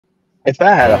If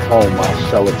I had a home, I'd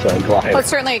sell it to a glider. Well, it's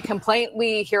certainly a complaint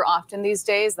we hear often these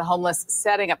days. The homeless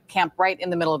setting up camp right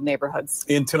in the middle of neighborhoods.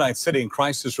 In tonight's City in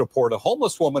Crisis report, a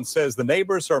homeless woman says the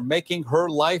neighbors are making her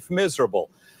life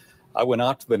miserable. I went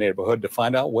out to the neighborhood to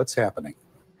find out what's happening.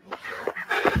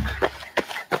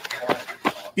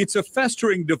 It's a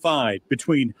festering divide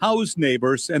between housed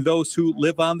neighbors and those who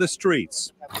live on the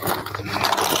streets.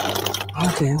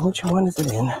 Okay, which one is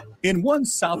it in? In one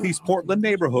Southeast Portland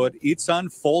neighborhood, it's on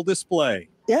full display.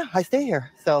 Yeah, I stay here.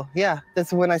 So, yeah, this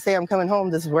is when I say I'm coming home,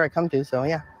 this is where I come to. So,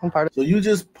 yeah, I'm part of it. So you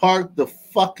just parked the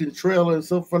fucking trailer in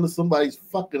front of somebody's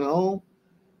fucking home?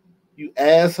 You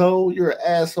asshole. You're an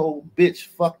asshole, bitch.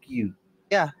 Fuck you.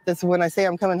 Yeah, this is when I say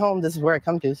I'm coming home, this is where I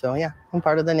come to. So, yeah, I'm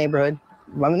part of the neighborhood.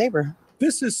 I'm a neighbor.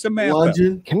 This is Samantha.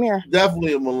 Melungeon? Come here.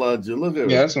 Definitely a Melungeon. Look at her.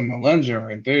 Yeah, that's a Melungeon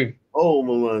right there. Oh,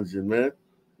 Melungeon, man.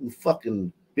 You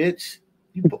fucking bitch.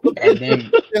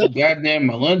 Goddamn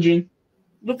Melungeon.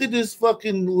 Look at this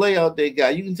fucking layout they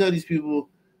got. You can tell these people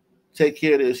take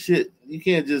care of their shit. You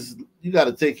can't just, you got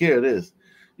to take care of this.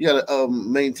 You got to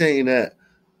maintain that.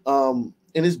 And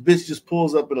this bitch just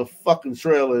pulls up in a fucking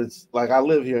trailer. It's like, I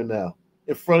live here now,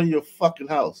 in front of your fucking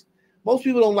house. Most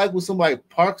people don't like when somebody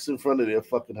parks in front of their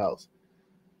fucking house,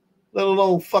 let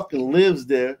alone fucking lives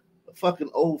there. A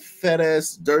fucking old fat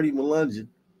ass dirty Melungeon.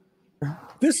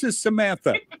 This is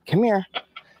Samantha. Come here.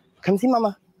 Come see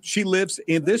mama. She lives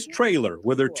in this trailer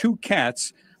with her two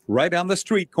cats right on the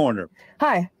street corner.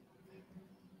 Hi.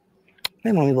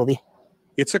 Hey, mommy, Bobby.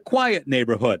 It's a quiet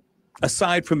neighborhood,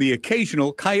 aside from the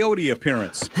occasional coyote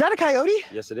appearance. Is that a coyote?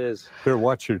 Yes, it is. Better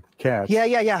watch your cat.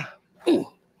 Yeah.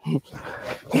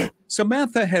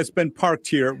 Samantha has been parked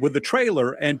here with the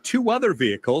trailer and two other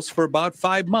vehicles for about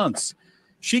 5 months.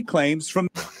 She claims from...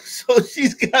 So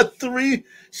she's got three.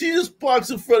 She just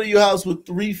parks in front of your house with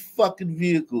 3 fucking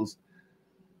vehicles.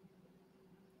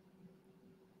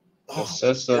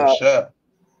 That's up shop.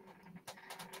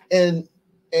 And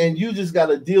you just got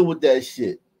to deal with that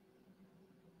shit.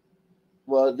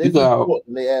 Well,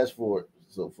 they asked for it,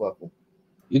 so fuck them.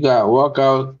 You got to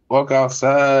walk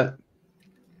outside.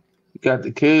 You got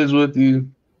the kids with you.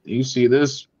 You see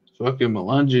this fucking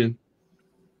Melungeon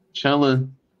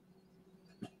chilling.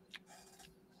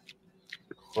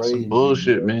 Crazy, some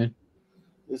bullshit, man.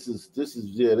 This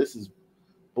is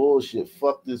bullshit.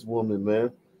 Fuck this woman, man.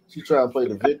 She trying to play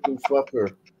the victim. Fuck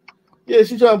her. Yeah,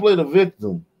 she trying to play the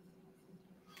victim.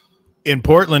 In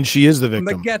Portland, she is the victim.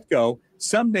 From the get-go,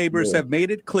 some neighbors have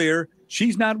made it clear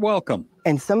she's not welcome.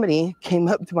 And somebody came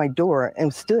up to my door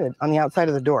and stood on the outside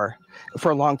of the door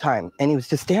for a long time. And he was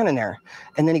just standing there.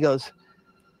 And then he goes,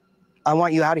 I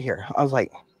want you out of here. I was like,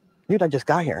 dude, I just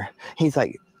got here. He's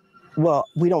like, well,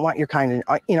 we don't want your kind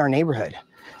in our neighborhood.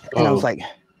 And I was like,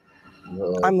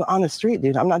 I'm on the street,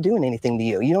 dude. I'm not doing anything to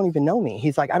you. You don't even know me.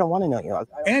 He's like, I don't want to know you.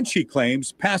 And she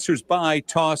claims passersby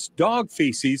tossed dog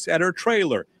feces at her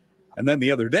trailer. And then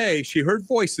the other day, she heard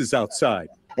voices outside.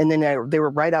 And then they were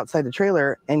right outside the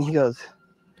trailer. And he goes,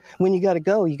 when you got to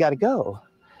go, you got to go.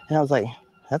 And I was like,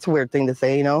 that's a weird thing to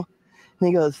say, you know? And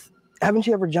he goes, haven't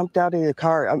you ever jumped out of your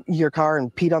car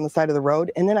and peed on the side of the road?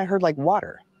 And then I heard like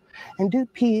water. And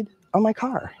dude peed on my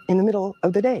car in the middle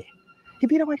of the day. He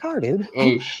peed on my car, dude.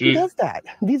 Oh, shit. Who does that?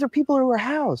 These are people who are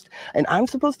housed. And I'm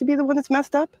supposed to be the one that's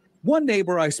messed up? One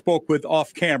neighbor I spoke with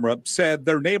off camera said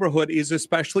their neighborhood is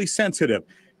especially sensitive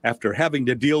after having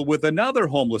to deal with another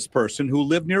homeless person who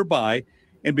lived nearby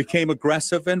and became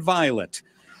aggressive and violent.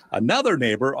 Another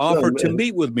neighbor offered to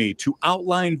meet with me to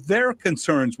outline their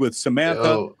concerns with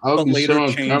Samantha, but later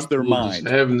changed their mind.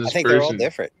 I think they're all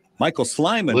different. Michael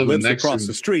Slyman lives across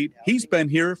the street. He's been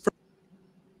here for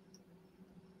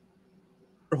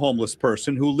a homeless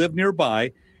person who lived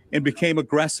nearby and became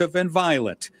aggressive and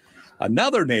violent.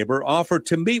 Another neighbor offered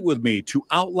to meet with me to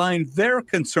outline their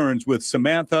concerns with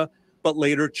Samantha, but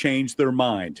later changed their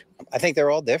mind. I think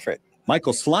they're all different.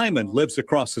 Michael Slyman lives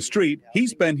across the street.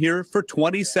 He's been here for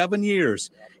 27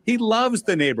 years. He loves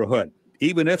the neighborhood,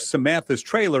 even if Samantha's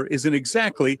trailer isn't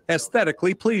exactly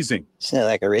aesthetically pleasing. It's not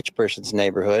like a rich person's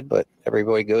neighborhood, but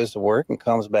everybody goes to work and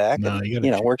comes back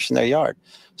and, works in their yard.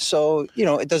 So,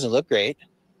 it doesn't look great,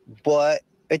 but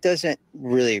it doesn't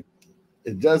really.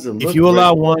 It doesn't look If you great.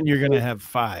 allow one, you're going to have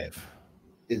 5.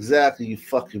 Exactly, you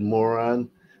fucking moron.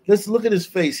 Let's look at his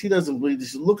face. He doesn't bleed.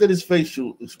 Just look at his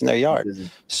facial expression. In their yard.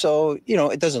 So,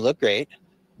 it doesn't look great,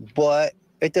 but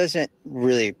it doesn't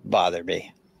really bother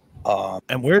me.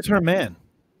 And where's her man?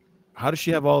 How does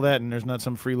she have all that and there's not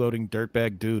some freeloading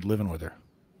dirtbag dude living with her?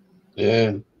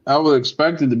 Yeah, I would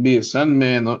expect it to be a sun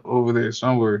man over there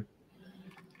somewhere.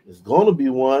 There's going to be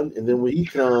one, and then when he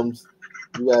comes,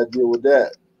 you got to deal with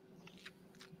that.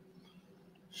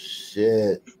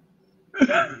 Shit.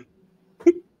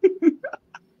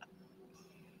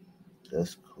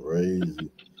 crazy.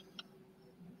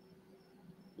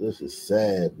 This is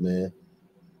sad, man.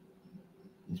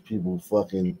 These people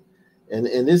fucking and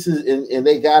this is and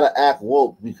they gotta act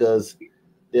woke because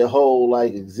their whole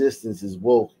like existence is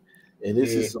woke. And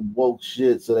this is some woke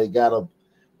shit. So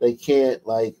they can't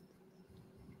like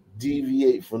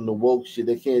deviate from the woke shit.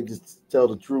 They can't just tell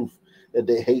the truth that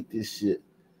they hate this shit.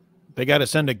 They got to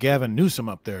send a Gavin Newsom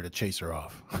up there to chase her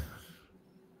off.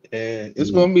 And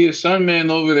it's gonna be a Sunman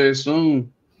over there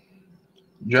soon,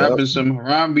 dropping some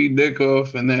Harambe dick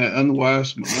off in that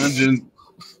unwashed Melungeon.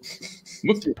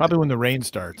 Probably when the rain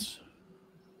starts.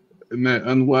 In that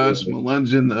unwashed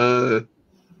Melungeon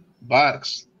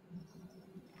box.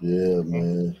 Yeah,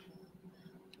 man.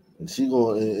 And she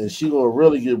gonna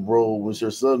really get bro when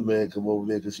her son man come over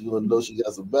there because she gonna know she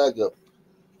got some backup.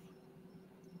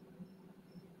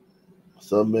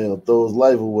 Some man will throw his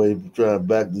life away to try and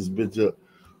back this bitch up.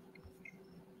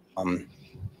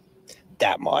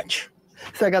 That much.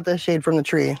 So I got the shade from the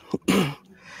tree,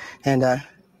 and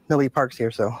nobody parks here,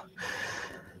 so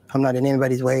I'm not in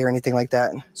anybody's way or anything like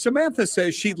that. Samantha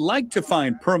says she'd like to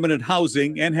find permanent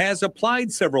housing and has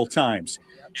applied several times.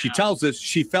 She tells us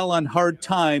she fell on hard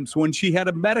times when she had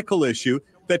a medical issue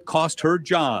that cost her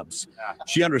jobs.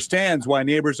 She understands why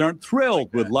neighbors aren't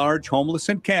thrilled with large homeless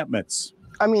encampments.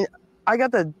 I mean, I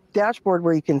got the dashboard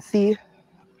where you can see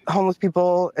homeless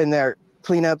people and their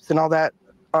cleanups and all that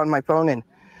on my phone, and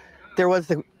there was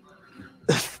the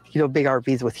big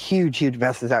RVs with huge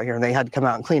messes out here, and they had to come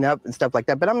out and clean up and stuff like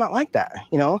that. But I'm not like that,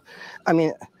 I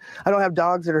mean, I don't have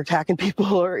dogs that are attacking people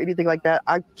or anything like that.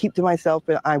 I keep to myself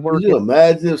and I work. Can you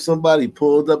imagine if somebody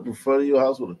pulled up in front of your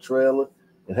house with a trailer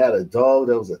and had a dog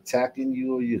that was attacking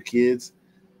you or your kids?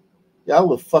 Y'all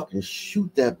would fucking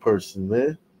shoot that person,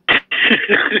 man.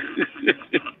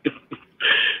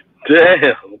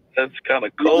 Damn, that's kind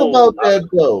of cold. Think about that,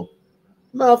 though.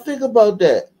 Now, think about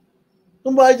that.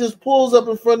 Somebody just pulls up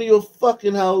in front of your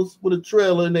fucking house with a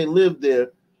trailer and they live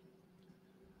there.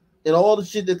 And all the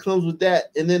shit that comes with that.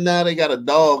 And then now they got a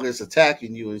dog that's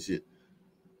attacking you and shit.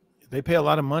 They pay a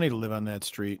lot of money to live on that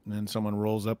street. And then someone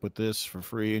rolls up with this for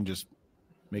free and just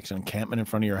makes an encampment in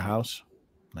front of your house.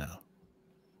 No.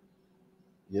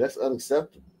 Yeah, that's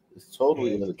unacceptable. It's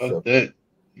totally unacceptable. That.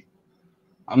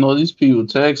 I know these people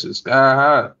taxes sky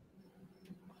high.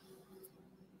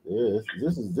 Yeah,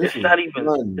 this is not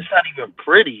even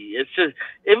pretty. It's just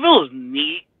if it was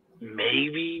neat,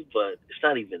 maybe, but it's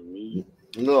not even neat.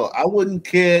 No, I wouldn't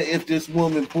care if this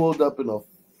woman pulled up in a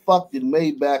fucking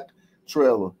Maybach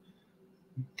trailer.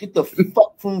 Get the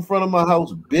fuck from in front of my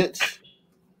house, bitch.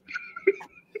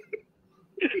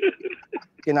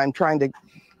 And I'm trying to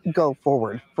go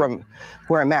forward from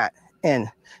where I'm at, and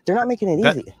they're not making it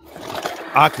easy.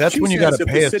 That's when you got to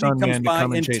pay a son man to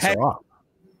come and chase her off.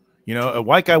 A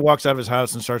white guy walks out of his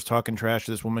house and starts talking trash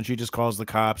to this woman. She just calls the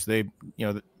cops. They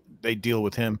deal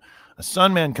with him. A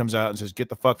son man comes out and says, "Get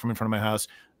the fuck from in front of my house."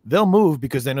 They'll move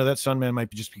because they know that son man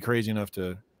might just be crazy enough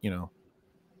to,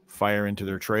 fire into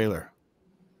their trailer.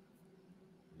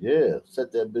 Yeah,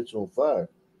 set that bitch on fire.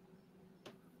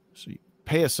 So you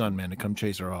pay a son man to come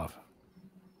chase her off.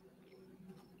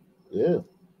 Yeah,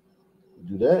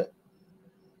 do that.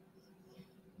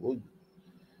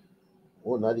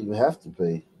 Or not even have to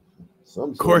pay.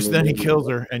 Of course, then he kills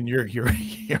her, and you're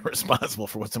responsible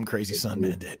for what some crazy son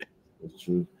man did. That's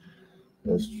true.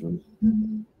 That's true.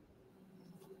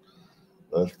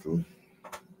 That's true.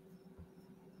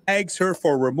 Tags her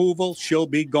for removal, she'll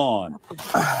be gone.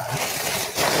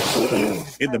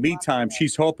 In the meantime,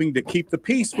 she's hoping to keep the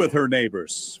peace with her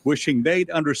neighbors, wishing they'd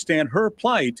understand her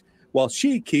plight while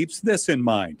she keeps this in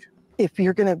mind. If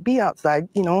you're going to be outside,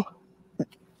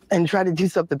 and try to do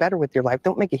something better with your life,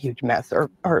 don't make a huge mess or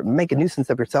make a nuisance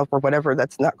of yourself or whatever.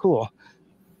 That's not cool.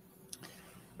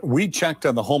 We checked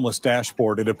on the homeless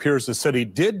dashboard. It appears the city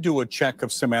did do a check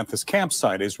of Samantha's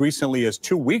campsite as recently as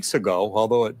 2 weeks ago,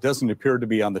 although it doesn't appear to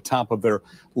be on the top of their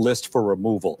list for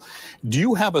removal. Do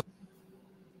you have a...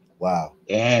 Wow.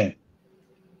 Yeah.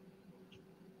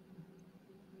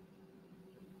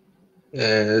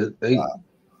 Yeah, they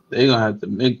gonna have to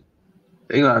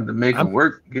make him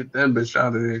work, get that bitch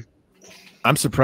out of there. I'm surprised.